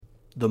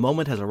The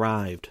moment has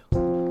arrived.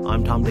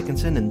 I'm Tom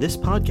Dickinson, and this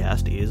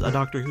podcast is a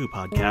Doctor Who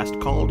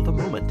podcast called The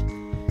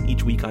Moment.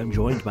 Each week I'm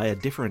joined by a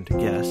different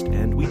guest,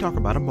 and we talk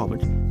about a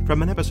moment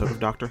from an episode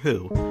of Doctor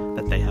Who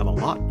that they have a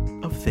lot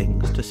of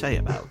things to say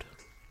about.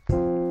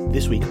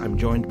 This week I'm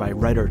joined by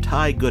writer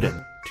Ty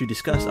Gooden to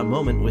discuss a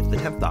moment with the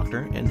 10th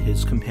Doctor and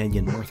his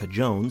companion Martha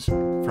Jones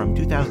from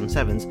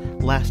 2007's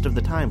Last of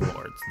the Time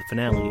Lords, the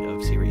finale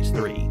of Series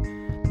 3.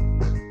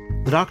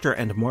 The Doctor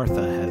and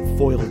Martha have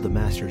foiled the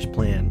Master's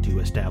plan to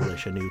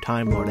establish a new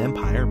Time Lord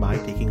empire by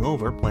taking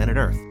over planet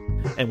Earth.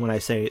 And when I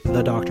say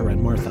the Doctor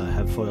and Martha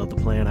have foiled the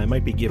plan, I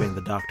might be giving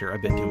the Doctor a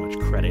bit too much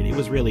credit. It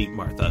was really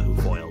Martha who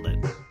foiled it.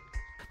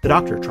 The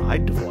Doctor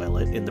tried to foil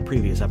it in the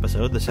previous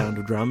episode, The Sound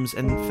of Drums,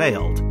 and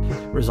failed,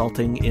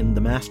 resulting in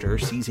the Master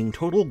seizing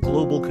total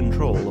global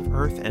control of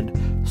Earth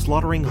and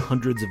slaughtering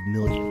hundreds of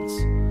millions.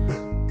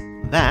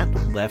 That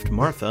left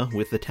Martha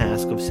with the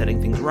task of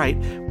setting things right,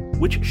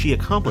 which she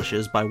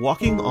accomplishes by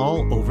walking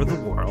all over the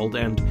world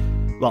and,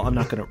 well, I'm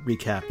not going to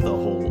recap the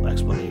whole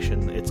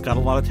explanation. It's got a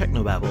lot of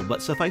technobabble,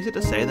 but suffice it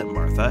to say that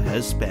Martha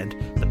has spent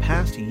the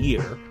past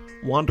year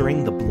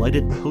wandering the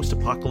blighted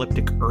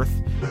post-apocalyptic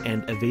Earth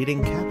and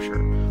evading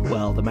capture,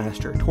 while the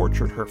Master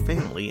tortured her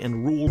family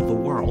and ruled the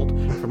world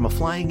from a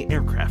flying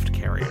aircraft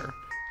carrier.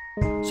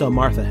 So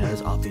Martha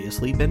has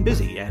obviously been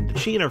busy, and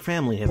she and her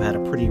family have had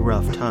a pretty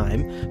rough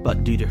time,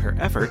 but due to her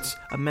efforts,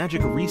 a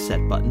magic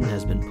reset button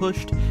has been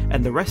pushed,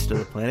 and the rest of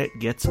the planet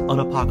gets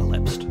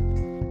unapocalypsed.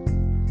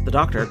 The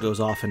Doctor goes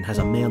off and has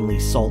a manly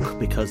sulk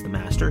because the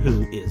Master,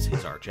 who is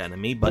his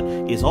archenemy, but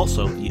is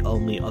also the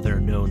only other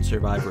known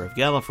survivor of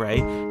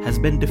Gallifrey, has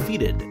been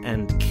defeated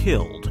and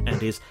killed,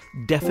 and is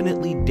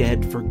definitely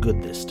dead for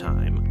good this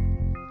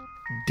time.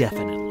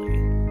 Definitely.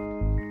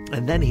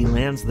 And then he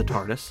lands the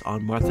TARDIS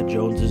on Martha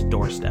Jones's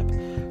doorstep,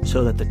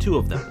 so that the two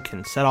of them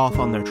can set off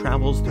on their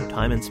travels through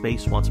time and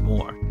space once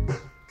more.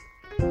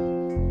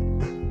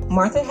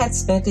 Martha had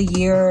spent a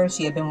year,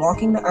 she had been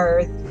walking the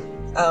Earth,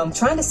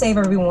 trying to save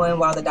everyone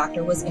while the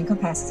Doctor was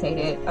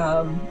incapacitated.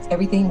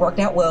 Everything worked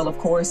out well, of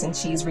course, and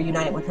she's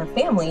reunited with her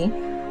family.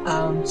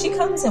 She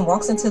comes and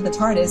walks into the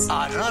TARDIS.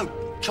 I don't know.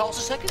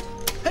 Charles II?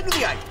 Henry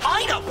VIII?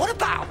 I know. What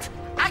about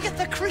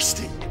Agatha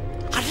Christie?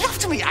 I'd love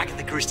to meet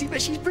Agatha Christie, but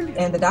she's brilliant.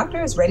 And the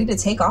Doctor is ready to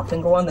take off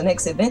and go on the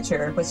next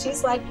adventure, but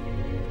she's like,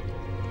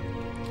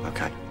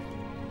 okay.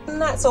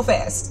 Not so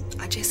fast.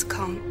 I just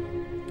can't.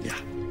 Yeah.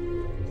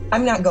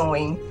 I'm not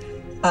going.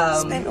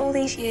 Spent all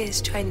these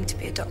years training to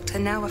be a doctor.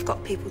 Now I've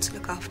got people to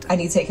look after. I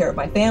need to take care of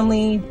my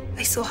family.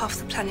 They saw half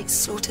the planet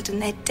slaughtered and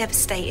they're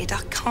devastated.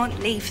 I can't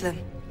leave them.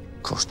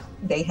 Of course not.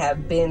 They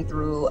have been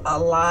through a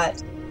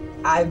lot.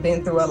 I've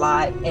been through a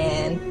lot,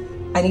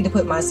 and I need to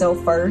put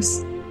myself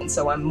first. And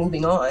so I'm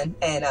moving on,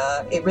 and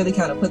it really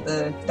kind of put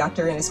the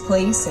Doctor in his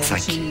place, and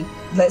she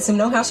lets him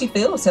know how she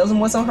feels, tells him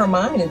what's on her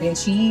mind, and then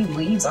she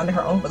leaves under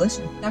her own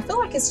volition. I feel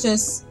like it's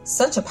just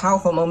such a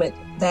powerful moment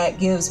that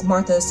gives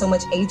Martha so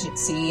much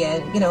agency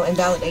and, and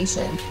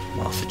validation.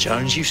 Martha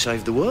Jones, you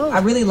saved the world. I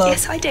really love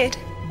Yes, I did.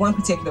 one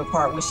particular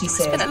part where she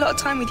said, I spent a lot of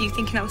time with you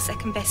thinking I was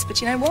second best,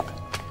 but you know what?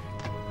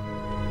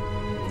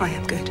 I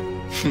am good.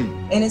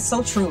 And it's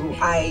so true.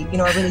 I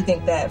really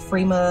think that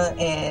Freema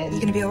and...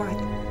 You're going to be all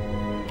right.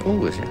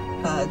 Always,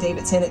 yeah.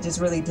 David Tennant just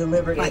really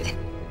delivered it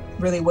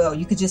really well.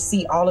 You could just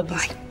see all of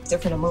these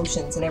different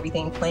emotions and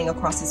everything playing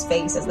across his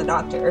face as the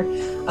Doctor,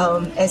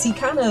 as he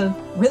kind of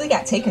really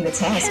got taken to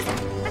task.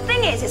 The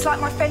thing is, it's like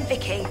my friend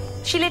Vicky.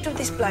 She lived with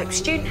this bloke,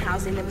 student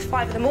housing. There were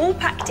 5 of them all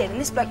packed in, and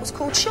this bloke was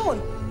called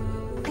Sean.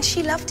 And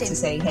she loved him. To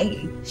say,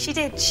 hey. She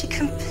did. She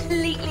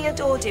completely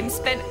adored him,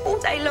 spent all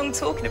day long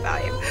talking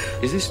about him.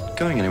 Is this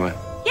going anywhere?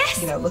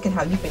 Yes. Look at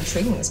how you've been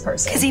treating this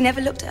person. Because he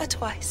never looked at her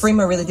twice.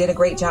 Freema really did a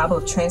great job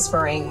of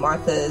transferring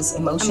Martha's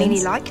emotions. I mean,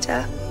 he liked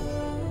her.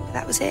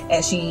 That was it.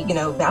 As she,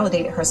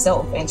 validated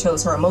herself and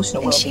chose her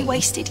emotional And well-being. she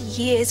wasted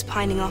years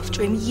pining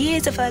after him,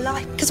 years of her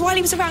life. Because while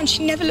he was around,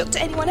 she never looked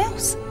at anyone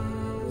else.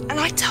 And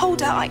I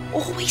told her, I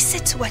always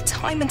said to her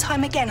time and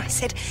time again, I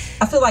said,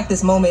 I feel like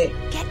this moment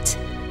get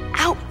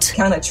out.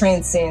 Kind of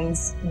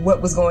transcends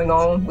what was going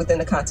on within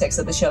the context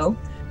of the show.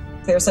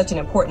 There's such an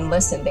important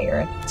lesson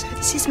there. So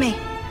this is me.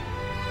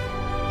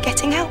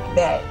 Getting out.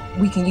 That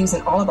we can use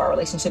in all of our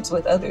relationships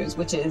with others,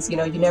 which is, you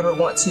never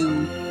want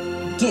to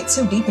get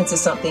too deep into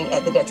something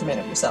at the detriment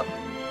of yourself.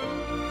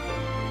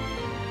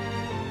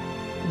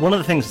 One of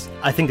the things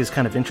I think is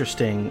kind of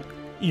interesting,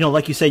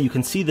 like you say, you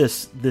can see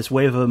this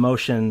wave of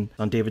emotion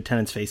on David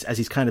Tennant's face as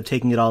he's kind of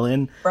taking it all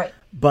in. Right.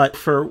 But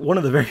for one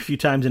of the very few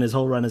times in his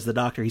whole run as the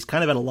Doctor, he's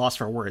kind of at a loss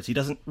for words. He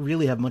doesn't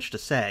really have much to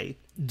say.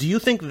 Do you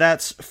think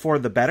that's for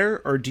the better,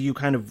 or do you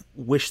kind of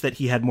wish that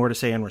he had more to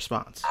say in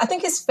response? I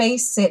think his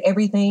face said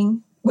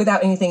everything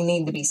without anything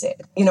needing to be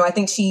said. I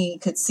think she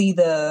could see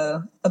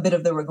a bit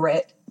of the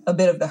regret, a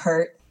bit of the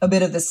hurt, a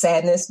bit of the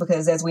sadness,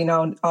 because as we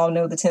all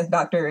know, the 10th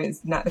Doctor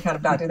is not the kind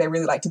of Doctor that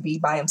really liked to be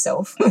by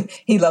himself.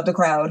 He loved a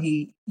crowd.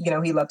 He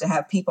loved to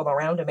have people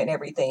around him and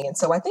everything. And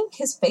so I think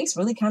his face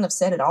really kind of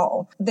said it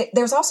all.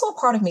 There's also a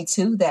part of me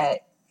too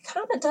that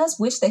kind of does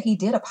wish that he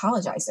did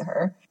apologize to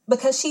her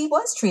because she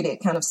was treated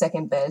kind of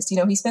second best. You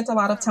know, he spent a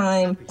lot of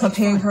time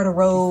comparing her to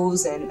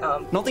Rose and...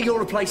 Not that you're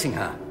replacing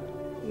her.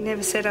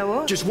 Never said I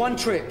was. Just one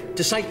trip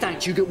to say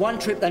thanks. You get one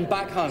trip, then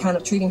back home. kind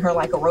of treating her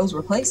like a Rose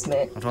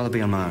replacement. I'd rather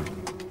be on my own.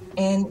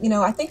 And, you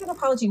know, I think an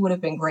apology would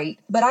have been great,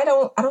 but I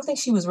don't think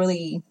she was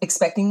really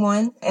expecting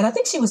one. And I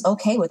think she was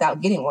okay without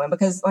getting one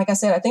because, like I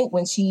said, I think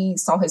when she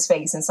saw his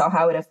face and saw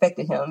how it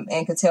affected him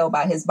and could tell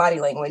by his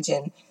body language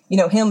and, you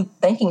know, him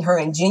thanking her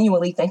and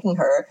genuinely thanking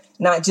her,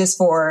 not just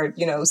for,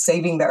 you know,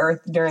 saving the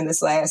earth during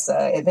this last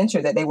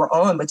adventure that they were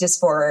on, but just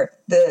for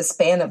the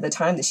span of the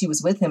time that she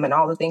was with him and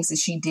all the things that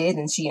she did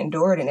and she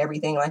endured and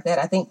everything like that.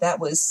 I think that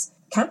was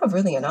kind of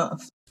really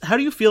enough. How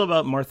do you feel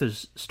about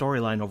Martha's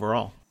storyline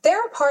overall? There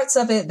are parts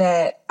of it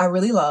that I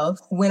really love.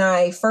 When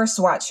I first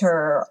watched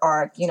her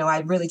arc, you know, I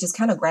really just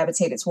kind of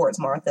gravitated towards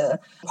Martha.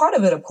 Part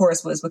of it, of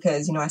course, was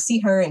because, you know, I see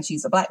her and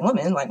she's a Black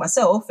woman like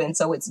myself. And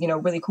so it's, you know,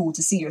 really cool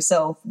to see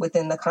yourself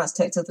within the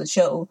context of the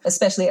show,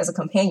 especially as a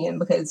companion,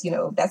 because, you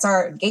know, that's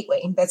our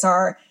gateway. That's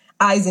our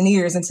eyes and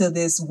ears into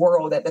this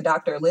world that the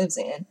Doctor lives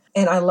in.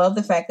 And I love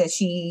the fact that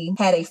she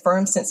had a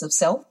firm sense of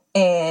self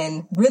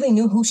and really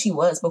knew who she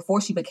was before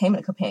she became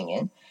a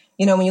companion.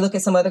 You know, when you look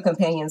at some other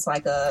companions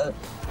like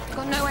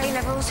Got no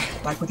A-levels.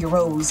 like with your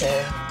Rose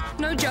and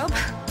No job.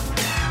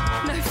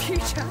 No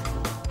future.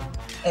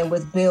 and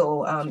with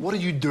Bill, What are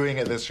you doing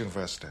at this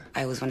university?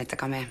 I always wanted to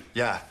come here.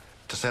 Yeah,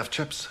 to serve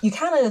chips. you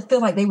kind of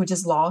feel like they were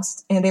just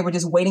lost and they were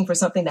just waiting for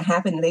something to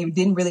happen and they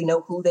didn't really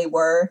know who they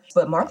were.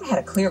 But Martha had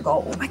a clear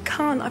goal. I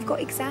can't. I've got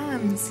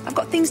exams. I've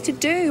got things to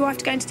do. I have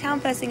to go into town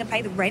first thing and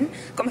pay the rent.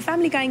 I've got my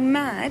family going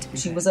mad.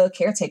 She was a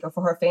caretaker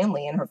for her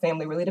family and her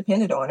family really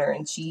depended on her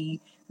and she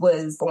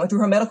was going through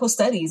her medical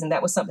studies and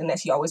that was something that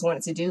she always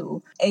wanted to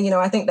do. And, you know,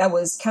 I think that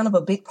was kind of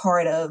a big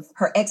part of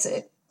her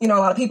exit. You know, a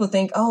lot of people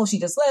think, oh, she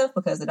just left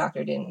because the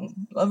Doctor didn't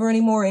love her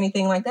anymore or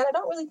anything like that. I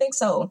don't really think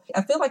so.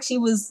 I feel like she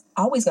was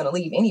always going to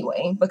leave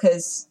anyway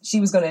because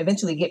she was going to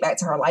eventually get back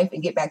to her life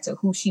and get back to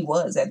who she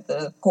was at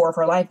the core of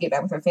her life, get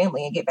back with her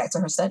family and get back to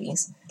her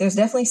studies. There's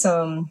definitely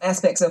some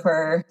aspects of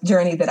her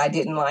journey that I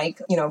didn't like.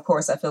 You know, of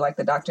course, I feel like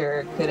the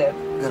Doctor could have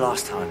The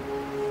last time,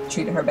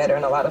 treated her better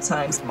and a lot of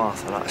times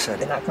Martha, like I did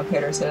said, not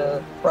compare her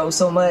to Rose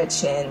so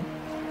much. And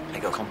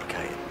it got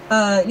complicated.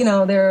 you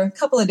know, there are a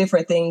couple of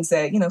different things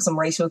that, you know, some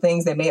racial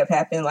things that may have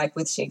happened, like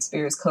with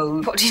Shakespeare's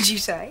Code, What did you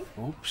say?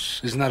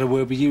 Oops, isn't that a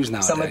word we use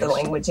nowadays? some of the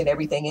language and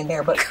everything in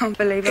there. But Can't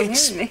believe I'm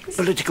hearing this.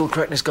 Political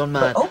correctness gone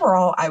mad.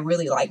 overall, I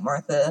really like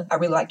Martha. I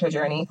really liked her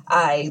journey.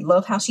 I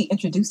love how she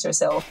introduced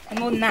herself, And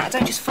more than that, I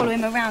don't just follow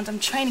him around. I'm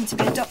training to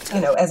be a doctor.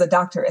 you know, as a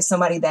doctor, as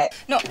somebody that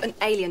Not an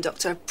alien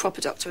doctor, a proper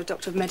doctor, a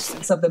doctor of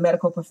medicine. of the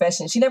medical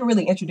profession. She never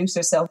really introduced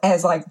herself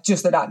as like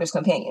just the doctor's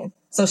companion.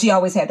 So she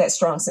always had that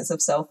strong sense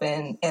of self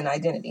and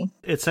identity.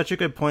 It's such a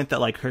good point that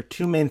like her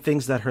two main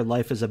things that her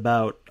life is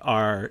about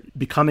are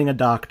becoming a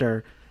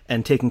doctor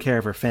and taking care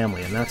of her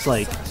family. And that's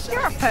like, You're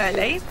up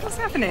early. What's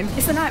happening?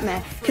 It's a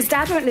nightmare, because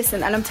Dad won't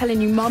listen, and I'm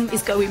telling you, Mum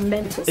is going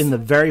mental. in the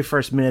very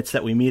first minutes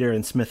that we meet her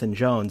in Smith and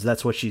Jones,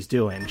 that's what she's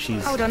doing.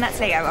 She's Hold on, that's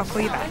Leo. I'll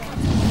call you back.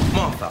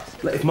 Martha,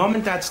 look, if Mum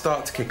and Dad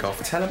start to kick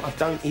off, tell them I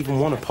don't even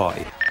want to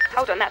party.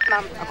 Hold on, that's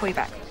Mum. I'll call you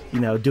back. you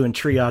know, doing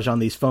triage on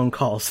these phone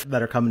calls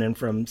that are coming in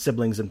from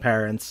siblings and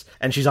parents,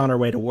 and she's on her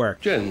way to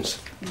work.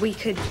 Jones. We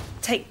could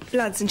take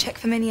bloods and check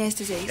for Meniere's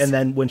disease. And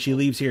then when she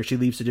leaves here, she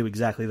leaves to do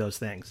exactly those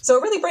things. So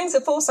it really brings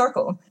it full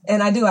circle.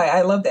 And I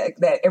love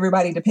that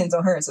everybody depends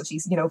on her. So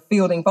she's, you know,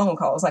 fielding phone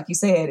calls, like you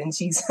said, and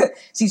she's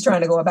she's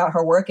trying to go about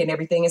her work and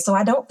everything. And so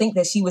I don't think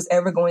that she was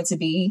ever going to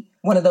be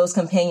one of those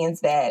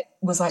companions that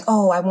was like,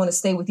 oh, I want to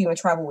stay with you and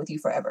travel with you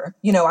forever.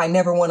 You know, I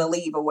never want to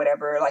leave or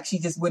whatever. Like she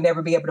just would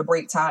never be able to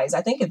break ties.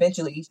 I think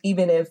eventually,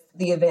 even if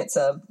the events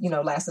of, you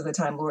know, Last of the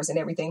Time Lords and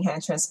everything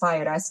had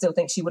transpired, I still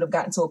think she would have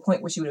gotten to a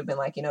point where she would have been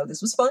like, you know,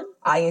 this was fun.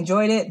 I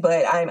enjoyed it,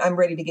 but I'm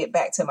ready to get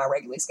back to my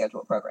regularly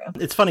scheduled program.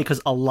 It's funny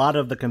because a lot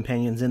of the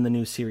companions in the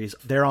new series,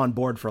 they're on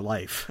board for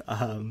life.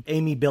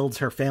 Amy builds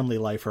her family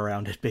life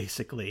around it,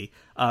 basically.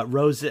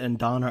 Rose and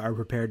Donna are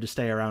prepared to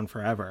stay around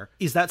forever.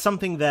 Is that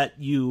something that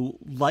you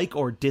like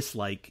or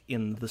dislike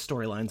in the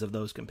storylines of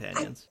those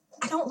companions?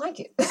 I don't like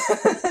it.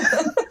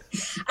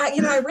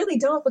 I really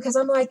don't, because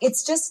I'm like,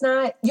 it's just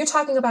not, you're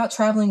talking about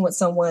traveling with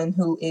someone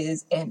who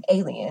is an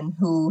alien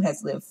who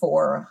has lived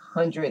for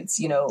hundreds,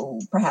 you know,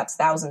 perhaps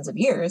thousands of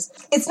years.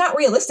 It's not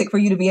realistic for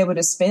you to be able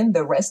to spend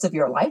the rest of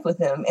your life with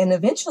him. And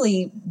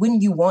eventually,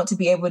 wouldn't you want to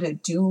be able to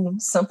do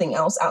something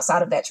else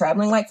outside of that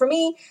traveling? Like for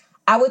me,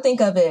 I would think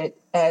of it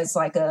as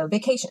like a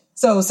vacation.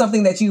 So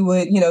something that you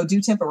would, you know,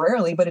 do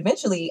temporarily, but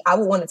eventually I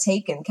would want to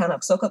take and kind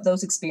of soak up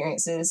those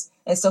experiences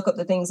and soak up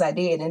the things I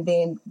did and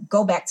then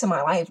go back to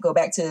my life, go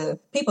back to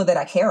people that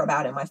I care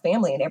about and my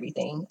family and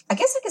everything. I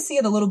guess I could see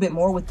it a little bit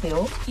more with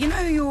Bill. You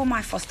know you're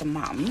my foster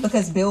mum.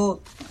 Because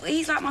Bill,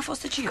 he's like my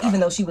foster tutor.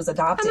 even though she was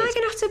adopted. Am I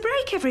going to have to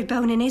break every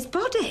bone in his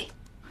body?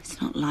 It's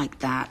not like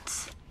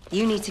that.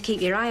 You need to keep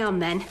your eye on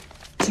men.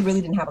 She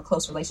really didn't have a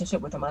close relationship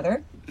with her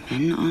mother.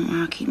 Men aren't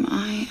where I keep my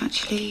eye,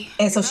 actually.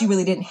 And so she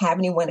really didn't have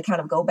anyone to kind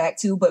of go back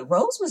to. But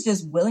Rose was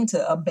just willing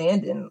to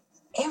abandon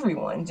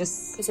everyone.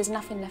 Just because there's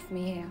nothing left for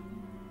me here.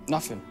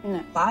 Nothing?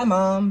 No. Bye,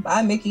 Mom.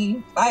 Bye,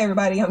 Mickey. Bye,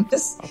 everybody. I'm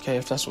just... Okay,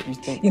 if that's what you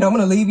think. I'm going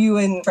to leave you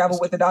and travel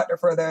with the doctor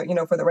for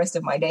the rest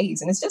of my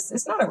days. And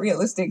it's not a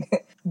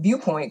realistic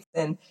viewpoint.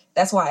 And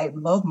that's why I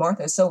love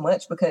Martha so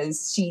much,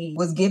 because she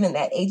was given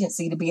that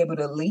agency to be able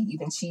to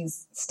leave. And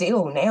she's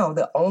still now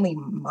the only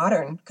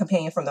modern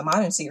companion from the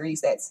modern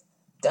series that's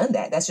done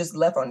that. That's just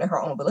left under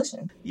her own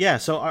volition. Yeah,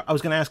 so I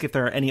was going to ask if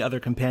there are any other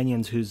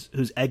companions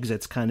whose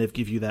exits kind of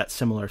give you that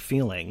similar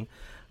feeling.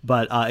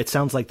 But it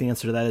sounds like the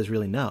answer to that is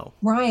really no.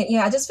 Right,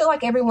 yeah. I just feel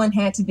like everyone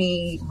had to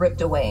be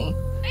ripped away.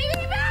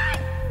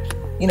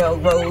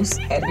 Rose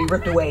had to be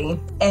ripped away.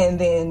 And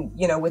then,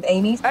 with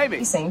Amy,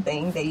 same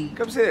thing. They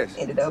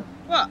ended up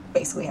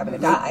basically having to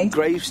die.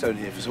 Gravestone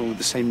here for someone with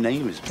the same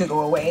name as me. To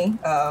go away.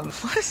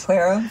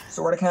 Clara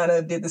sort of kind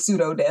of did the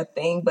pseudo-death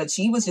thing, but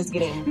she was just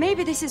getting...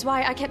 Maybe this is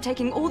why I kept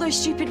taking all those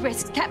stupid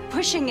risks, kept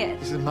pushing it.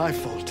 This is my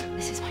fault.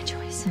 This is my choice.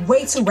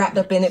 Way too wrapped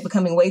up in it,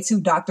 becoming way too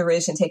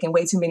doctorish and taking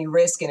way too many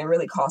risks, and it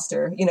really cost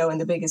her, in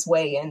the biggest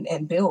way.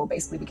 And Bill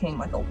basically became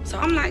like a... So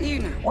I'm like you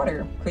now.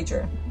 Water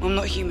creature. I'm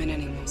not human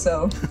anymore.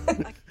 So...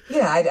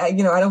 Yeah, I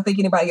don't think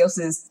anybody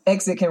else's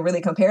exit can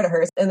really compare to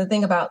hers. And the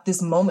thing about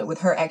this moment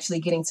with her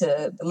actually getting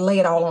to lay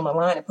it all on the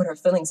line and put her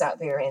feelings out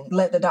there and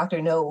let the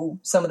doctor know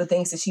some of the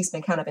things that she's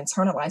been kind of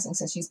internalizing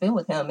since she's been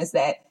with him is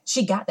that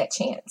she got that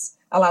chance.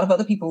 A lot of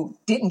other people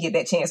didn't get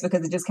that chance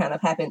because it just kind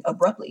of happened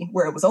abruptly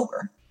where it was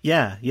over.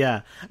 Yeah.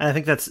 And I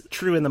think that's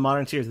true in the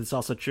modern series. It's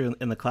also true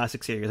in the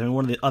classic series. I mean,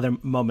 one of the other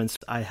moments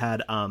I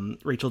had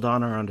Rachel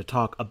Donner on to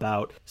talk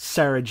about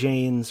Sarah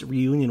Jane's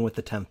reunion with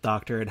the 10th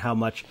Doctor and how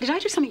much... Did I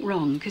do something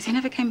wrong? Because he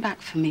never came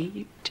back for me.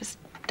 You just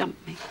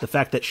dumped me. The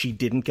fact that she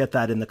didn't get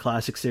that in the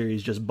classic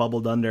series just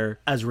bubbled under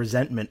as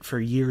resentment for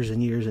years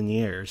and years and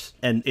years.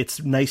 And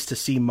it's nice to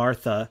see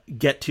Martha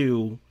get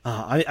to...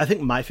 I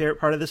think my favorite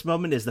part of this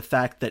moment is the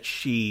fact that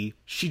she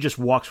just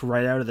walks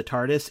right out of the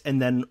TARDIS,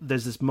 and then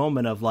there's this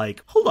moment of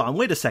like, hold on,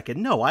 wait a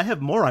second, no, I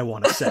have more I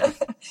want to say.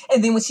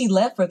 And then when she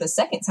left for the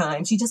second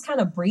time, she just kind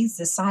of breathes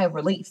this sigh of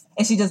relief,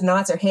 and she just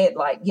nods her head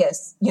like,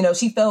 yes,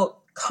 she felt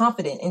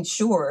confident and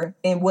sure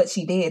in what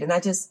she did. And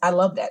I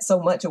love that so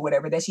much, or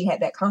whatever, that she had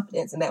that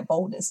confidence and that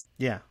boldness.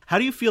 Yeah. How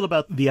do you feel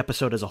about the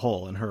episode as a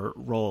whole and her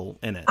role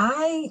in it?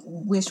 I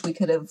wish we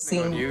could have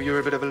seen... You're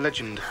a bit of a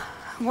legend.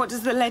 What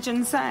does the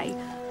legend say?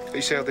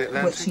 You sailed the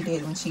Atlantic. What she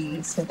did when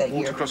she spent that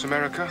Walked year. across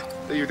America.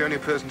 That you're the only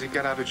person to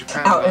get out of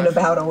Japan Out alive. and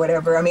about or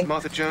whatever. I mean,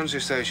 Martha Jones, you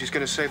say, she's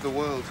going to save the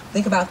world.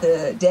 Think about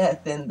the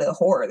death and the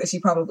horror that she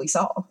probably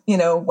saw,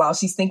 while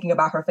she's thinking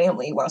about her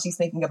family, while she's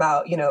thinking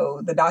about,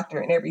 the doctor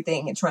and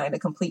everything and trying to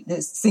complete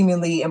this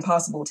seemingly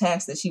impossible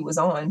task that she was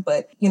on.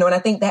 But, and I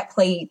think that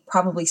played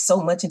probably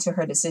so much into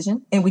her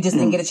decision, and we just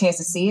didn't get a chance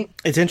to see it.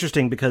 It's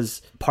interesting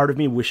because part of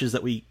me wishes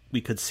that we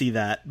could see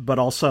that, but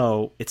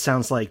also it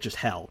sounds like just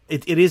hell.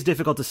 It is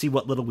difficult to see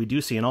what little we do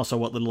see, and also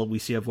what little we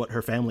see of what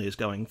her family is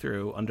going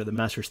through under the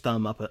Master's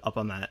thumb up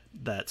on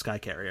that sky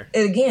carrier.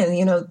 And again,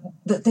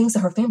 the things that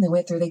her family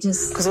went through, they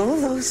just... Because all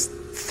those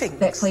things...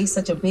 That plays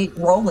such a big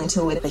role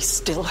into it. They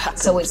still happen.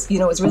 So it's,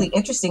 it's really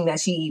interesting that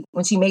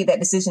when she made that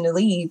decision to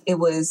leave, it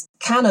was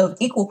kind of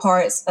equal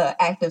parts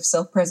act of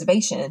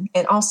self-preservation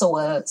and also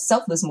a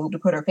selfless move to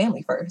put her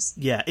family first.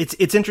 Yeah,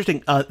 it's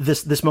interesting.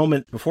 This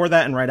moment before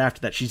that and right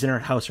after that, she's in her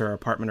house or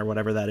apartment or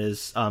whatever that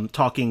is,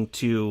 talking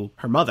to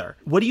her mother.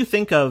 What do you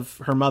think of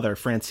her mother,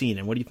 Francine,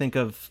 and what do you think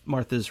of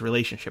Martha's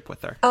relationship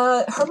with her?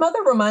 Her mother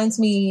reminds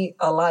me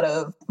a lot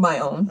of my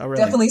own. Oh,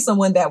 really? Definitely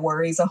someone that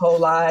worries a whole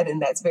lot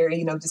and that's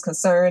very, just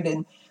concerned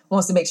and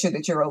wants to make sure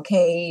that you're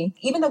okay.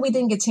 Even though we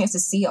didn't get a chance to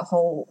see a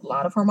whole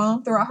lot of her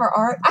mom throughout her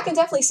art, I can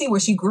definitely see where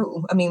she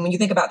grew. I mean, when you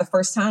think about the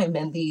first time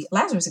in the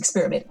Lazarus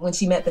Experiment, when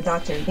she met the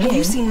doctor then... Have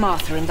you seen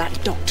Martha and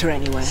that doctor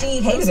anywhere? She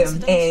hated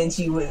him, and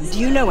she was... Do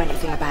you know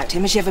anything about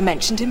him? Has she ever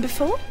mentioned him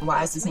before?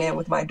 Why is this man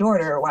with my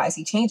daughter? Why is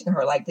he changing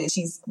her like this?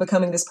 She's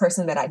becoming this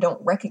person that I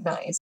don't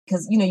recognize.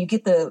 Because, you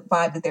get the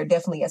vibe that they're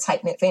definitely a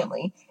tight-knit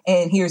family.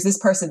 And here's this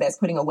person that's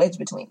putting a wedge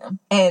between them.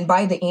 And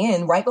by the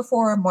end, right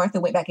before Martha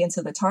went back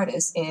into the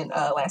TARDIS in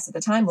Last of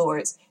the Time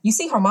Lords, you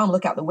see her mom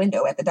look out the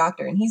window at the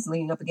doctor, and he's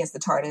leaning up against the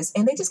TARDIS,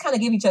 and they just kind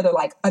of give each other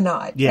like a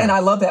nod. Yeah. And I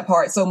love that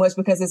part so much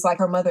because it's like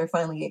her mother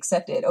finally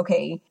accepted,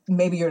 okay,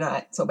 maybe you're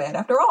not so bad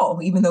after all.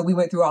 Even though we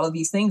went through all of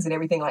these things and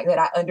everything like that,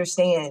 I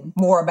understand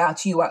more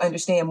about you. I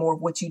understand more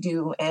of what you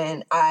do,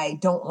 and I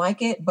don't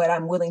like it, but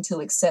I'm willing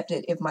to accept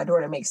it if my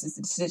daughter makes this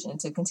decision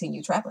to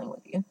continue traveling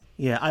with you.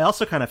 Yeah, I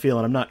also kind of feel,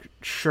 and I'm not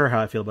sure how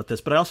I feel about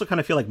this, but I also kind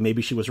of feel like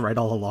maybe she was right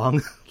all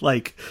along.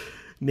 Like,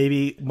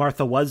 maybe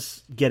Martha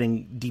was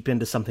getting deep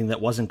into something that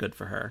wasn't good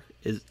for her.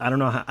 I don't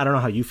know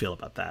how you feel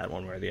about that,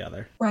 one way or the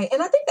other. Right,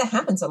 and I think that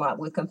happens a lot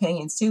with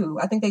companions too.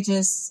 I think they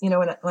just,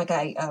 and like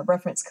I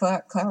referenced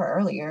Clara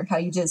earlier, how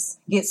you just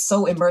get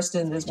so immersed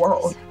in this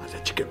world. I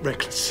let you get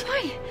reckless.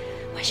 Why?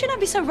 Why should I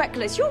be so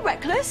reckless? You're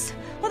reckless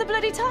all the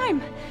bloody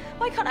time.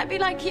 Why can't I be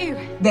like you?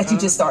 That you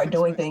just start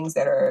doing things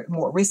that are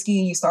more risky.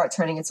 You start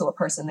turning into a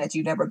person that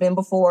you've never been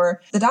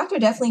before. The Doctor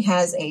definitely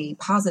has a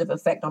positive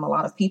effect on a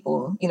lot of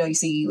people. You know, you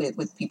see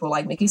with people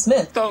like Mickey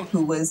Smith,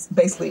 who was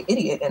basically an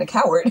idiot and a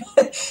coward.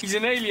 He's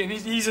an alien.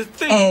 He's a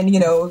thing. And,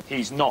 you know,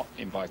 he's not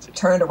invited.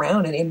 Turned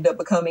around and ended up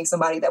becoming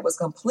somebody that was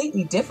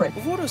completely different.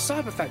 But what are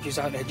cyber factories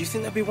out there? Do you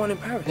think there'll be one in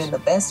Paris? In the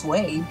best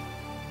way.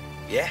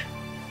 Yeah.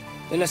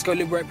 Then let's go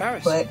liberate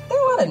Paris. But there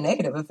are a lot of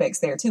negative effects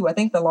there, too. I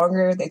think the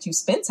longer that you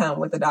spend time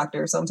with the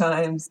Doctor,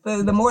 sometimes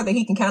the more that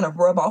he can kind of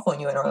rub off on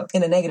you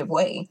in a negative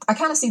way. I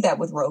kind of see that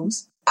with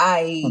Rose.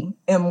 I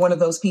am one of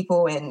those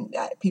people, and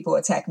people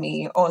attack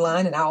me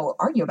online, and I'll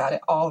argue about it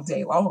all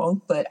day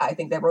long. But I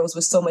think that Rose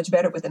was so much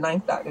better with the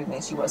 9th Doctor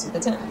than she was with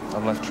the 10th.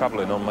 I'm left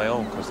travelling on my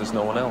own because there's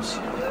no one else.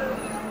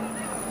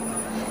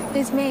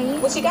 It's me.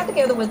 When she got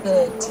together with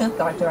the 10th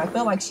Doctor, I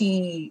felt like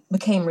she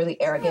became really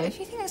arrogant. Yeah, if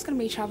you think there's going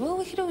to be trouble,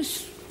 we could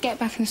always get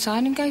back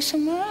inside and go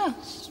somewhere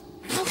else.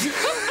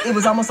 It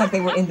was almost like they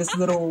were in this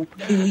little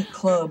elite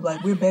club.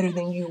 Like, we're better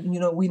than you.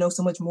 You know, we know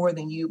so much more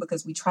than you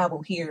because we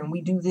travel here and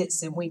we do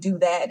this and we do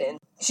that. And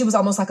she was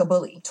almost like a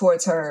bully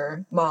towards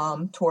her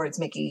mom, towards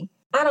Mickey.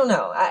 I don't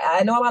know.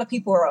 I know a lot of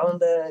people are on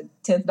the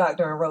 10th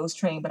Doctor and Rose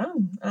train, but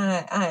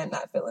I am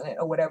not feeling it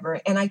or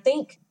whatever. And I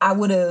think I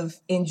would have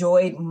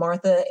enjoyed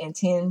Martha and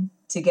 10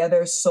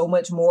 together so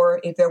much more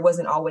if there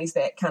wasn't always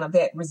that kind of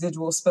that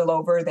residual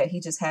spillover that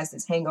he just has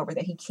this hangover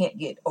that he can't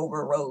get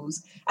over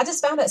Rose. I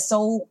just found that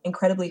so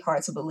incredibly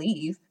hard to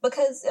believe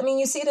because, I mean,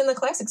 you see it in the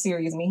classic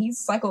series. I mean, he's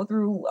cycled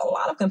through a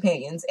lot of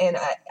companions and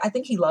I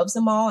think he loves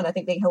them all and I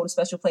think they hold a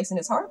special place in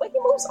his heart, but he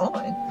moves on.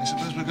 I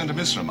suppose we're going to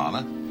miss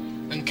Romana.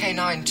 And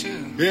K9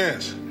 too.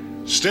 Yes.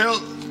 Still,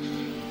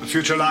 the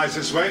future lies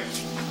this way.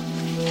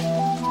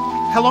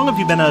 How long have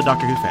you been a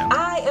Doctor Who fan?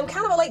 I am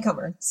kind of a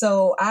latecomer.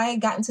 So I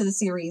got into the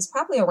series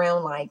probably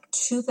around like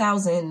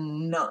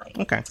 2009.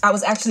 Okay. I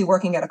was actually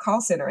working at a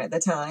call center at the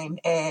time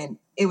and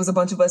it was a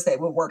bunch of us that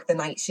would work the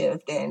night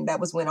shift. And that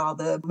was when all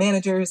the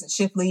managers and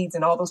shift leads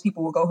and all those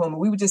people would go home and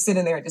we would just sit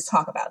in there and just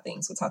talk about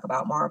things. We'd talk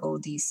about Marvel,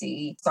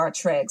 DC, Star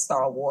Trek,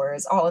 Star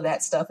Wars, all of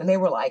that stuff. And they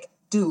were like,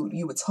 dude,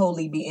 you would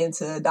totally be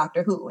into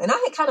Doctor Who. And I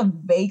had kind of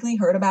vaguely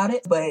heard about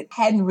it, but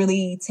hadn't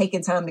really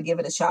taken time to give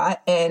it a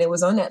shot. And it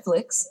was on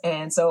Netflix.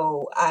 And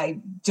so I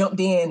jumped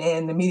in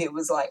and immediately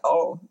was like,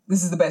 oh,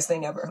 this is the best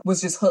thing ever.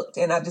 Was just hooked.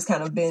 And I've just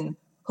kind of been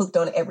hooked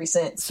on it ever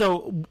since.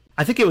 So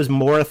I think it was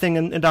more a thing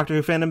in Doctor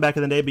Who fandom back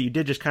in the day, but you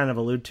did just kind of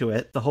allude to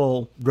it. The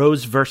whole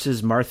Rose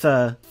versus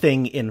Martha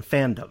thing in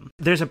fandom.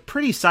 There's a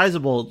pretty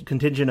sizable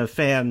contingent of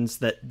fans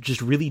that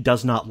just really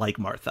does not like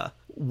Martha.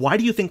 Why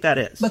do you think that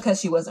is? Because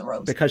she wasn't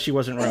Rose. Because she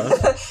wasn't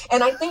Rose.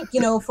 And I think,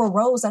 you know, for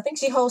Rose, I think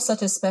she holds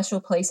such a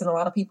special place in a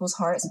lot of people's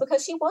hearts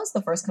because she was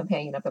the first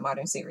companion of the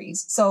modern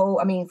series.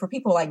 So, I mean, for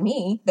people like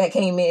me that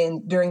came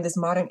in during this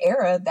modern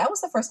era, that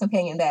was the first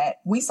companion that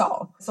we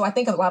saw. So I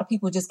think a lot of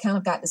people just kind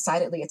of got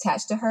decidedly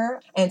attached to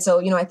her. And so,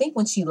 you know, I think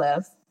when she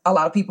left, a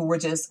lot of people were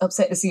just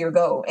upset to see her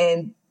go.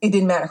 And it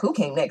didn't matter who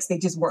came next. They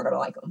just weren't going to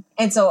like them.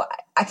 And so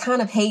I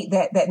kind of hate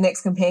that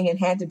next companion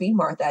had to be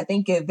Martha. I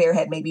think if there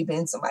had maybe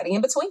been somebody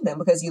in between them,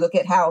 because you look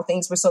at how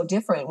things were so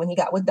different when he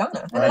got with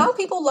Donna. And a lot of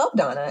people love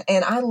Donna.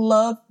 And I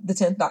love the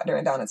 10th Doctor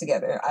and Donna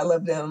together. I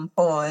love them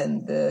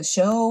on the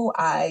show.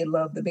 I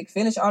love the Big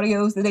Finish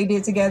audios that they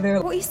did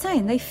together. What are you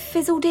saying? They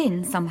fizzled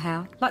in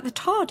somehow, like the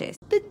TARDIS.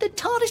 The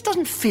TARDIS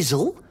doesn't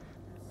fizzle.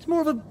 It's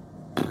more of a...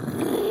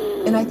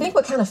 And I think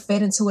what kind of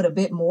fed into it a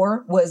bit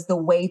more was the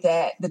way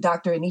that the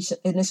Doctor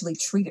initially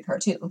treated her,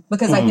 too.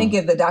 Because I think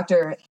if the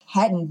Doctor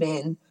hadn't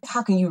been,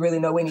 how can you really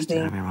know anything?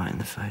 Staring me right in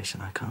the face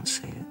and I can't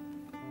see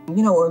it.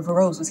 You know, if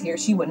Rose was here,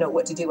 she would know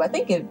what to do. I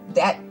think if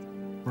that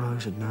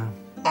Rose would know.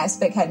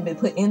 Aspect hadn't been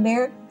put in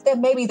there,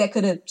 then maybe that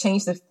could have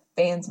changed the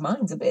fans'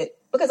 minds a bit.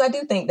 Because I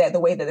do think that the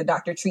way that the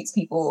Doctor treats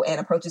people and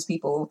approaches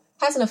people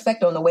has an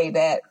effect on the way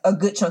that a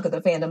good chunk of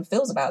the fandom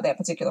feels about that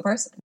particular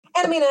person.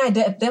 And I mean, I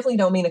definitely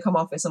don't mean to come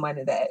off as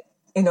somebody that,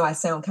 you know, I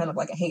sound kind of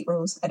like I hate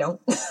Rose. I don't.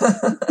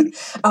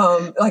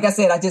 Like I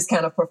said, I just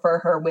kind of prefer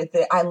her with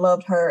it. I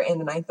loved her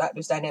and the 9th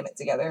Doctor's dynamic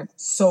together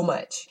so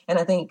much. And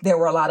I think there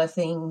were a lot of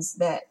things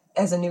that,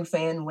 as a new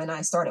fan, when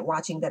I started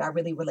watching, that I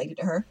really related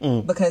to her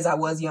because I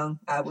was young.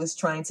 I was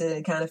trying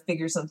to kind of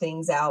figure some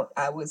things out.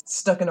 I was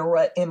stuck in a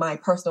rut in my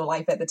personal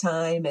life at the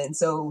time. And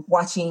so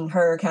watching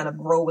her kind of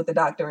grow with the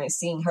Doctor and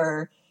seeing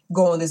her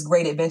go on this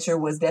great adventure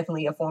was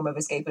definitely a form of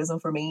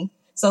escapism for me.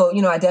 So,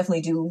 you know, I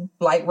definitely do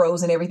like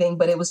Rose and everything,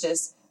 but it was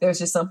just, there's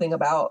just something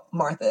about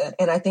Martha.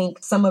 And I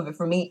think some of it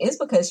for me is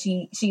because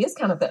she is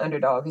kind of the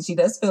underdog and she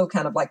does feel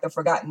kind of like the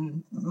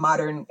forgotten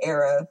modern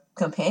era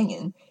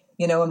companion.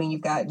 You know, I mean,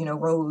 you've got, you know,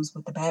 Rose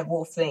with the bad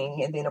wolf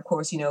thing. And then, of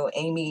course, you know,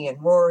 Amy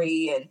and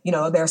Rory. And, you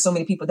know, there are so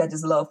many people that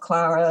just love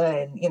Clara.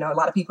 And, you know, a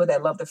lot of people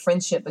that love the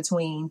friendship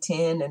between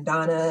 10 and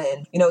Donna.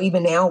 And, you know,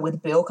 even now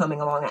with Bill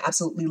coming along, I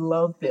absolutely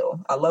love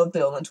Bill. I love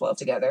Bill and 12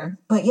 together.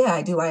 But yeah,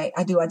 I do.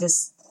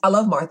 I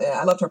love Martha.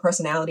 I loved her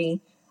personality.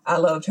 I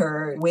loved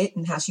her wit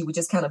and how she would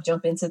just kind of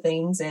jump into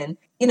things. And,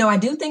 you know, I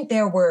do think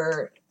there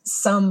were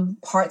some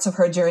parts of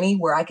her journey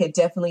where I could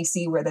definitely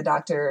see where the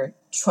doctor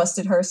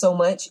trusted her so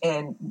much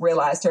and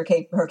realized her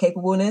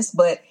capableness,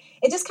 but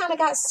it just kind of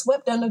got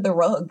swept under the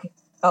rug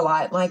a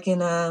lot, like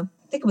in I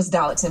think it was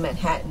Daleks in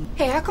Manhattan.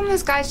 Hey, how come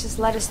those guys just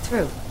let us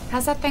through?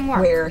 How's that thing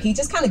work? Where he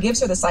just kind of gives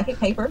her the psychic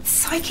paper.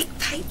 Psychic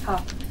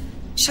paper?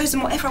 Shows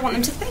them whatever I want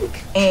them to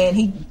think. And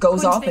he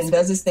goes off and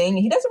does his thing. And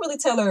he doesn't really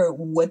tell her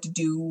what to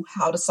do,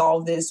 how to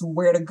solve this,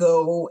 where to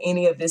go,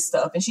 any of this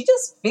stuff. And she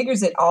just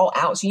figures it all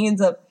out. She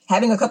ends up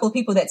having a couple of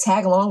people that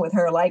tag along with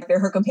her like they're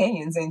her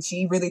companions. And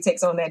she really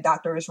takes on that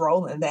doctorish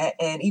role in that.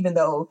 And even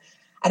though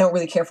I don't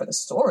really care for the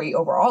story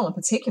overall in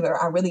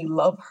particular, I really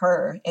love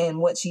her and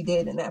what she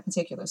did in that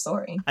particular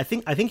story. I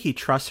think he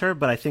trusts her,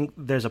 but I think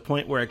there's a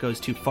point where it goes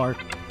too far.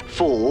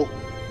 For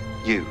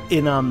you.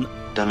 In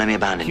Don't let me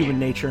abandon Human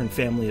Nature and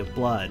Family of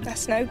Blood.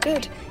 That's no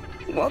good.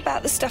 What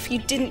about the stuff you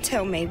didn't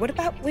tell me? What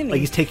about women? Like,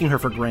 he's taking her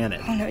for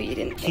granted. Oh, no, you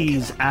didn't think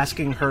He's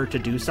asking her to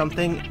do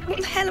something. What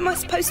the hell am I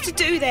supposed to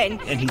do then?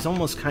 And he's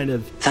almost kind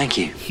of... Thank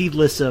you.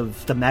 ...heedless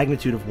of the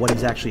magnitude of what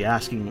he's actually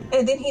asking.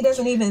 And then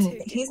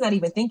he's not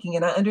even thinking.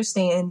 And I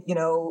understand,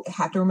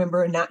 have to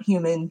remember, not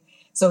human.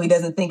 So he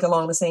doesn't think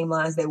along the same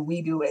lines that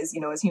we do as,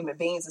 as human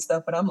beings and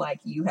stuff. But I'm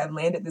like, you have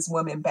landed this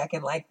woman back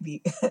in like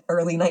the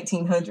early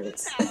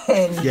 1900s.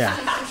 And yeah.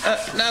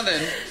 Now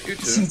then, you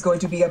two. She's going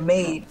to be a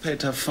maid. Pay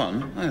to have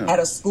fun. At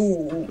a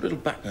school. Put a little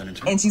backbone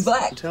into it. And she's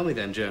black. Tell me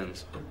then,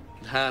 Jones.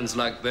 With hands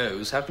like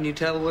those, how can you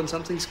tell when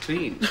something's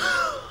clean?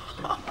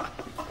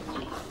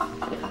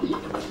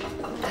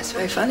 That's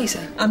very funny,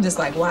 sir. I'm just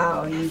like,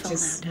 wow, you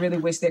just really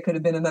wish there could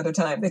have been another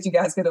time that you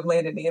guys could have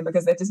landed in,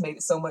 because that just made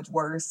it so much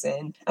worse.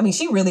 And I mean,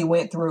 she really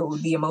went through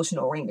the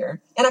emotional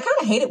ringer. And I kind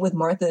of hate it with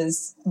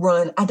Martha's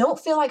run. I don't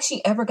feel like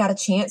she ever got a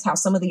chance how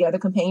some of the other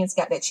companions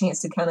got that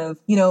chance to kind of,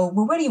 well,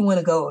 where do you want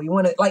to go? You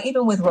want to, like,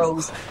 even with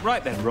Rose.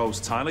 Right then,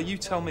 Rose Tyler, you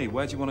tell me,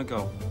 where do you want to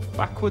go?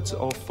 Backwards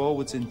or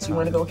forwards in time? You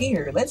want to go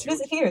here. Let's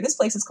visit here. This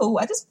place is cool.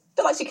 I just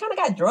feel like she kind of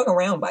got drug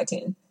around by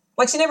 10.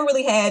 Like, she never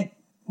really had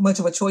much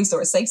of a choice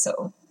or a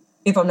say-so,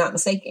 if I'm not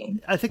mistaken.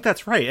 I think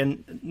that's right.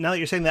 And now that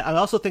you're saying that, I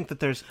also think that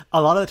there's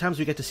a lot of the times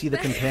we get to see the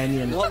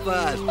companion... Not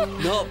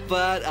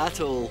bad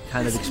at all.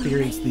 ...kind of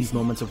experience these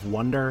moments of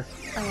wonder.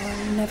 Oh,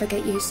 I'll never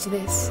get used to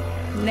this.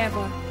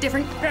 Never.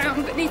 Different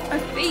ground beneath my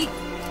feet.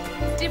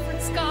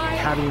 Different sky.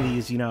 Having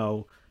these,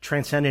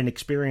 transcendent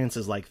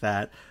experiences like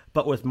that.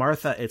 But with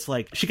Martha, it's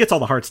like, she gets all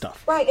the hard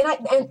stuff. Right.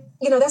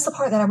 And that's the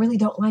part that I really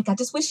don't like. I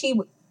just wish she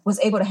was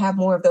able to have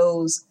more of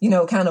those,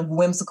 kind of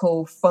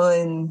whimsical,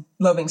 fun,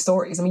 loving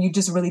stories. I mean, you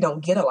just really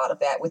don't get a lot of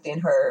that within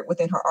her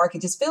arc.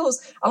 It just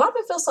feels, a lot of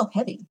it feels so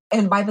heavy.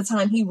 And by the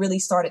time he really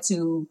started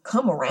to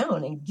come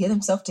around and get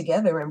himself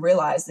together and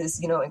realize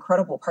this,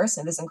 incredible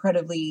person, this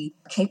incredibly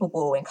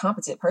capable and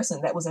competent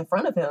person that was in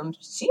front of him,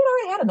 she had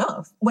already had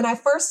enough. When I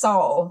first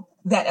saw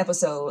that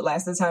episode,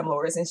 Last of the Time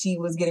Lords, and she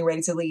was getting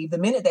ready to leave, the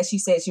minute that she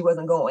said she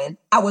wasn't going,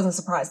 I wasn't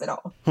surprised at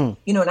all. And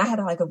I had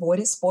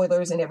avoided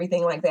spoilers and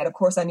everything like that. Of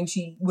course, I knew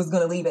she was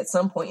going to leave at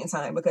some point in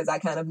time because I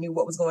kind of knew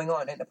what was going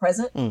on in the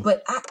present.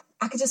 But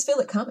I could just feel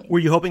it coming. Were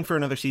you hoping for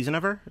another season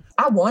of her?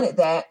 I wanted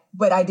that,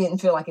 but I didn't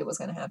feel like it was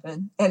going to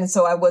happen. And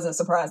so I wasn't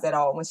surprised at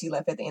all when she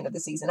left at the end of the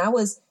season. I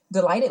was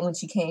delighted when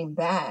she came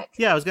back.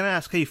 Yeah, I was going to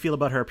ask how you feel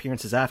about her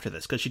appearances after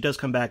this, because she does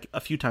come back a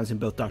few times in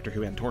both Doctor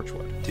Who and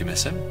Torchwood. Do you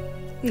miss him?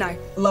 No.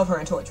 Love her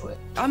in Torchwood.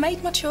 I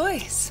made my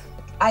choice.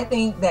 I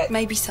think that...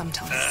 Maybe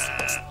sometimes.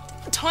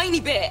 Tiny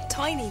bit.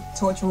 Tiny.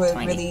 Torchwood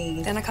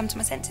really... Then I come to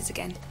my senses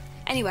again.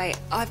 Anyway,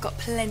 I've got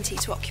plenty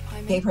to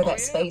occupy me. Gave her that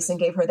space and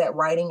gave her that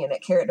writing and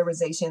that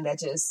characterization that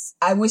just...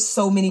 I wish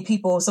so many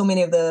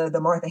of the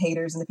Martha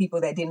haters and the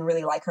people that didn't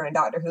really like her in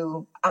Doctor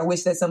Who, I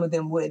wish that some of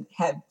them would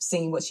have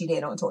seen what she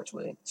did on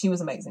Torchwood. She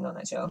was amazing on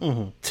that show.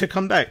 Mm-hmm. To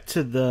come back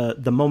to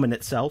the moment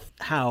itself,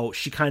 how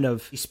she kind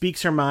of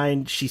speaks her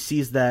mind, she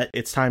sees that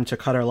it's time to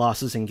cut her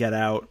losses and get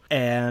out,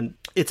 and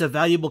it's a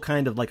valuable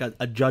kind of like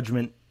a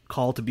judgment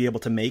call to be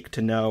able to make,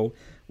 to know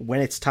when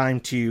it's time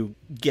to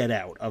get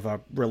out of a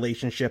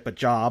relationship, a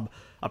job,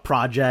 a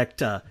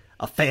project, a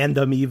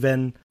fandom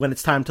even, when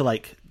it's time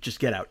to just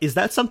get out. Is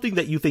that something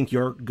that you think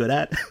you're good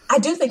at? I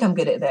do think I'm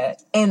good at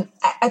that. And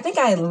I think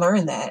I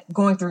learned that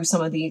going through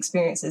some of the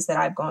experiences that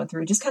I've gone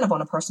through, just kind of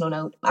on a personal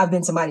note. I've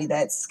been somebody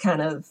that's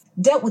kind of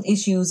dealt with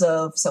issues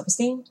of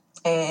self-esteem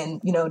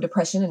and,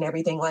 depression and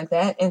everything like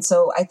that. And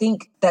so I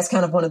think that's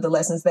kind of one of the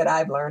lessons that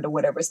I've learned or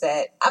whatever, is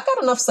that I've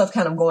got enough stuff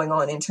kind of going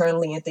on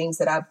internally and things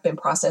that I've been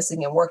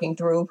processing and working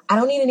through. I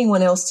don't need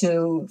anyone else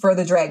to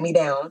further drag me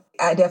down.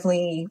 I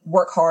definitely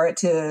work hard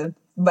to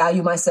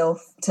value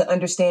myself, to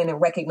understand and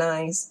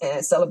recognize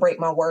and celebrate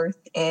my worth.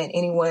 And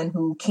anyone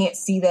who can't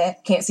see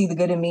that, can't see the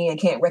good in me, and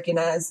can't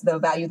recognize the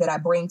value that I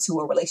bring to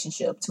a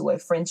relationship, to a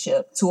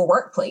friendship, to a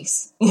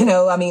workplace,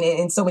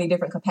 in so many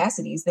different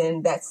capacities,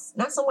 then that's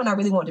not someone I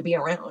really want to be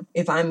around.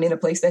 If I'm in a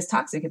place that's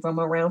toxic, if I'm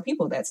around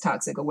people that's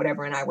toxic or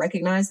whatever, and I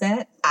recognize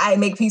that, I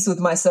make peace with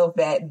myself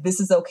that this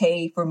is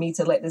okay for me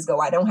to let this go.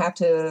 I don't have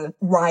to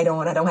ride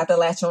on. I don't have to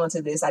latch on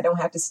to this. I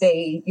don't have to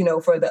stay,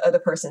 for the other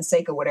person's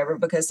sake or whatever,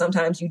 because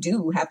sometimes you do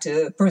do have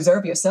to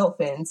preserve yourself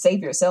and save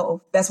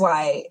yourself. That's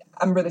why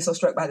I'm really so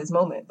struck by this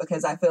moment,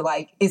 because I feel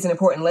like it's an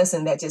important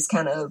lesson that just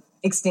kind of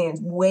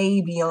extends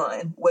way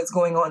beyond what's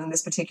going on in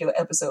this particular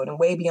episode and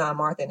way beyond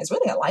Martha. And it's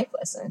really a life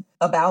lesson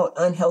about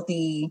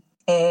unhealthy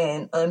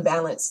and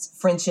unbalanced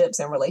friendships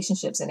and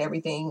relationships and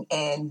everything.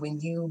 And when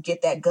you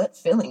get that gut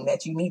feeling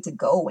that you need to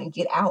go and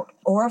get out,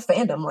 or a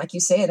fandom, like you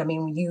said, I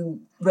mean, when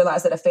you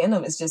realize that a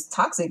fandom is just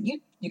toxic,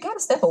 you got to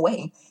step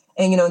away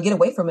and, get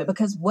away from it,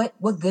 because what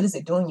good is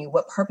it doing you?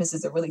 What purpose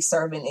is it really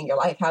serving in your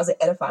life? How's it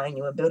edifying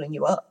you and building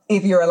you up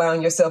if you're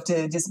allowing yourself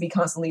to just be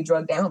constantly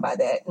drugged down by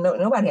that?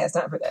 Nobody has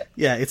time for that.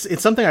 Yeah,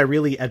 it's something I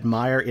really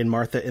admire in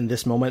Martha in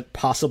this moment,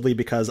 possibly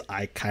because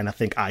I kind of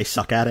think I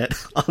suck at it,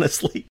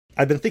 honestly.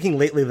 I've been thinking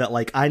lately that,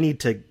 like, I need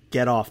to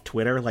get off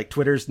Twitter. Like,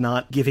 Twitter's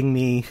not giving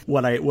me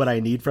what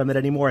I need from it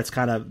anymore. It's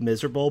kind of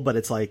miserable, but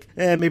it's like,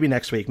 maybe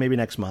next week, maybe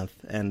next month.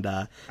 And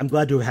I'm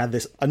glad to have had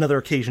this another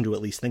occasion to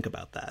at least think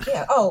about that.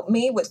 Yeah. Oh,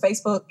 me with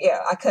Facebook. Yeah,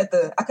 I cut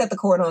the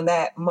cord on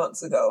that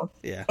months ago.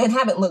 Yeah. And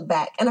haven't looked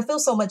back. And I feel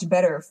so much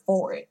better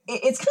for it.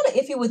 It's kind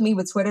of iffy with me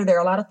with Twitter. There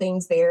are a lot of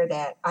things there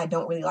that I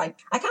don't really like.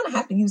 I kind of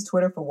have to use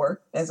Twitter for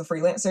work as a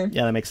freelancer.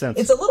 Yeah, that makes sense.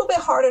 It's a little bit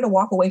harder to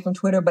walk away from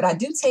Twitter, but I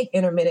do take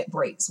intermittent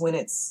breaks when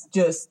it's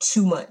just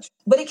too much.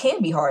 But it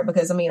can be hard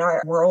because, I mean,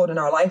 our world and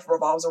our life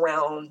revolves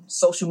around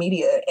social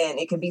media, and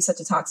it can be such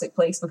a toxic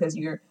place because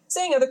you're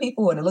seeing other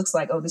people and it looks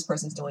like, oh, this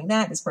person's doing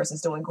that, this person's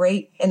doing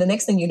great. And the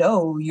next thing you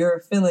know,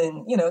 you're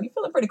feeling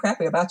pretty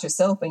crappy about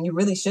yourself, and you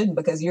really shouldn't,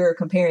 because you're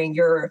comparing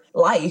your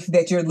life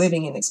that you're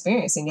living and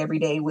experiencing every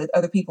day with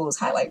other people's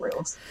highlight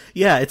reels.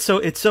 Yeah,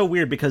 it's so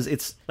weird because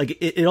it's like,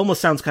 it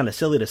almost sounds kind of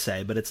silly to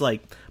say, but it's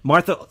like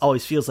Martha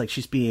always feels like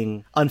she's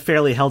being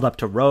unfairly held up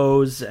to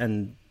Rose,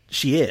 and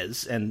she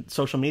is. And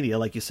social media,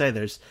 like you say,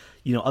 there's,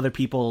 other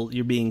people,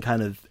 you're being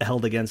kind of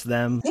held against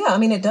them. Yeah, I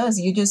mean, it does.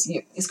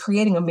 It's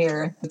creating a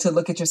mirror to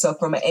look at yourself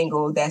from an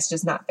angle that's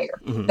just not fair.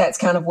 Mm-hmm. That's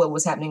kind of what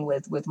was happening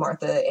with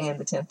Martha and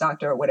the 10th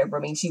Doctor or whatever. I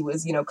mean, she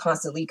was,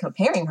 constantly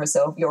comparing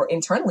herself, or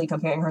internally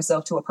comparing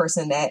herself to a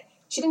person that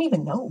she didn't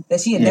even know, that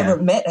she had never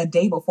met a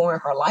day before in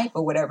her life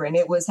or whatever. And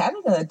it was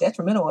having a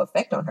detrimental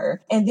effect on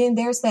her. And then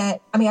there's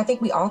that, I mean, I think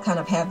we all kind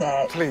of have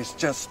that. Please,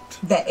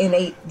 that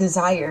innate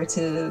desire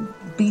to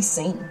be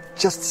seen.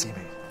 Just see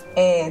me.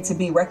 And to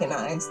be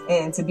recognized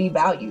and to be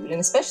valued. And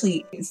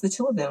especially, it's the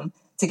two of them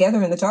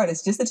together in the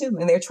TARDIS, just the two.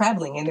 And they're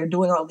traveling and they're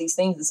doing all these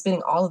things and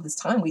spending all of this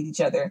time with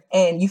each other.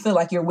 And you feel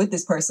like you're with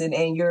this person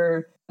and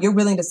you're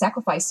willing to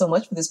sacrifice so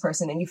much for this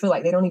person, and you feel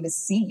like they don't even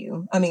see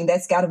you. I mean,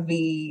 that's got to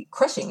be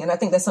crushing. And I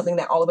think that's something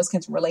that all of us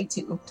can relate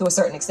to a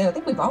certain extent. I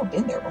think we've all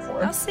been there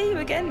before. I'll see you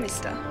again,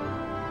 mister.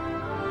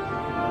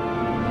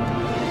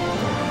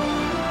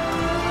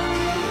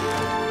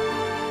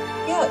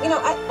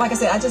 Yeah, like I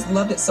said, I just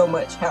loved it so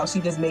much how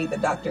she just made the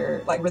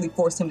Doctor, like, really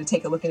forced him to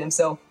take a look at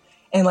himself.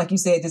 And like you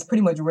said, just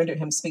pretty much rendered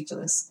him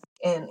speechless.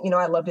 And,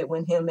 I loved it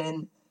when him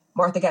and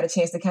Martha got a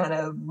chance to kind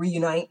of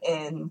reunite,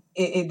 and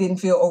it didn't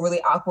feel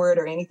overly awkward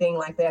or anything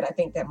like that. I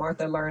think that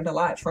Martha learned a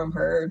lot from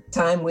her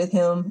time with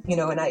him,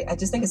 and I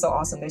just think it's so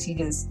awesome that she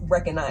just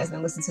recognized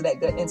and listened to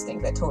that gut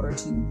instinct that told her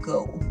to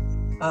go.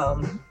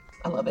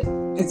 I love it.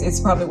 It's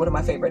probably one of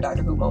my favorite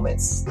Doctor Who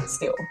moments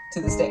still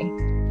to this day.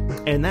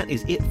 And that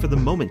is it for The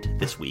Moment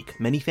this week.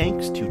 Many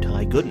thanks to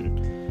Ty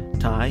Gooden.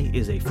 Ty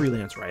is a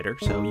freelance writer,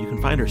 so you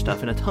can find her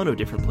stuff in a ton of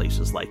different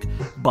places like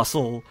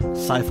Bustle,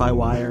 Sci-Fi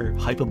Wire,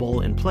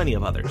 Hypable, and plenty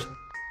of others.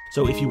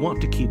 So if you want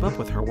to keep up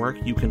with her work,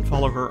 you can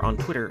follow her on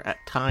Twitter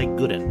at Ty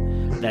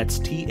Gooden. That's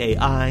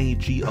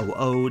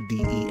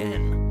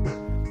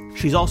TAIGOODEN.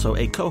 She's also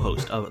a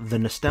co-host of The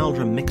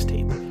Nostalgia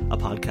Mixtape, a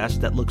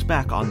podcast that looks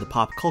back on the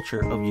pop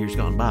culture of years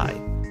gone by.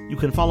 You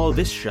can follow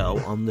this show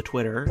on the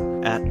Twitter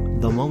at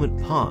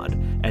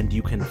TheMomentPod, and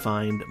you can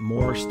find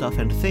more stuff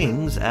and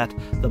things at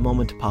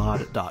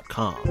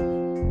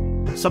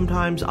TheMomentPod.com.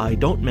 Sometimes I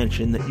don't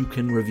mention that you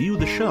can review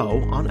the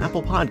show on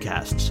Apple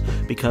Podcasts,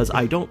 because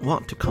I don't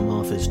want to come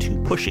off as too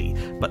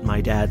pushy, but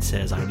my dad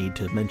says I need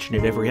to mention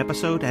it every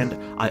episode, and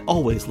I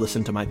always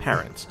listen to my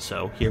parents,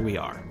 so here we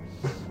are.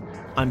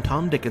 I'm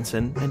Tom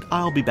Dickinson, and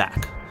I'll be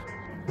back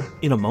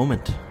in a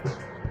moment.